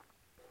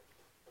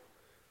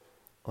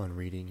on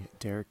reading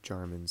Derek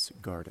Jarman's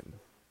Garden.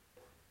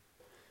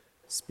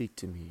 Speak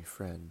to me,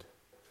 friend,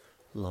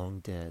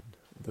 long dead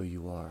though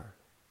you are.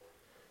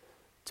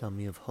 Tell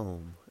me of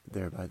home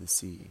there by the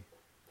sea,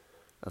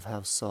 of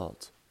how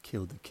salt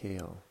killed the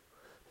kale,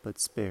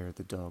 but spared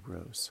the dog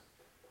rose.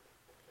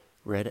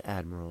 Red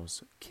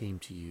admirals came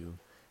to you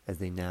as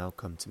they now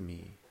come to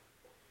me,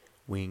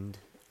 winged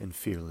and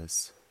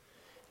fearless,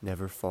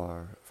 never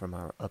far from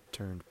our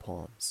upturned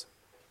palms.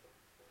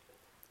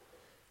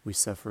 We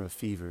suffer a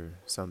fever,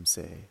 some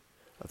say,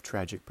 of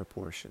tragic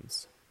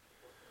proportions.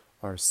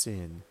 Our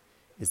sin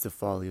is the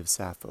folly of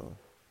Sappho,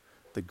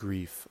 the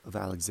grief of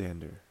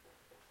Alexander.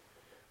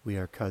 We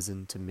are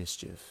cousin to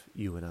mischief,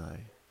 you and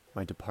I,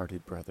 my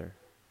departed brother.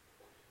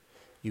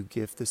 You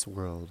gift this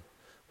world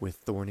with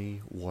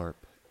thorny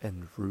warp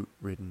and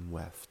root-ridden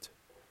weft.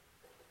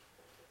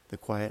 The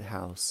quiet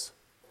house,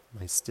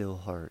 my still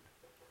heart,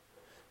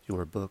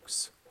 your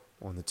books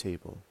on the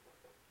table.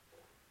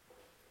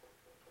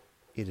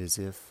 It is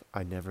if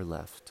I never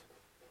left.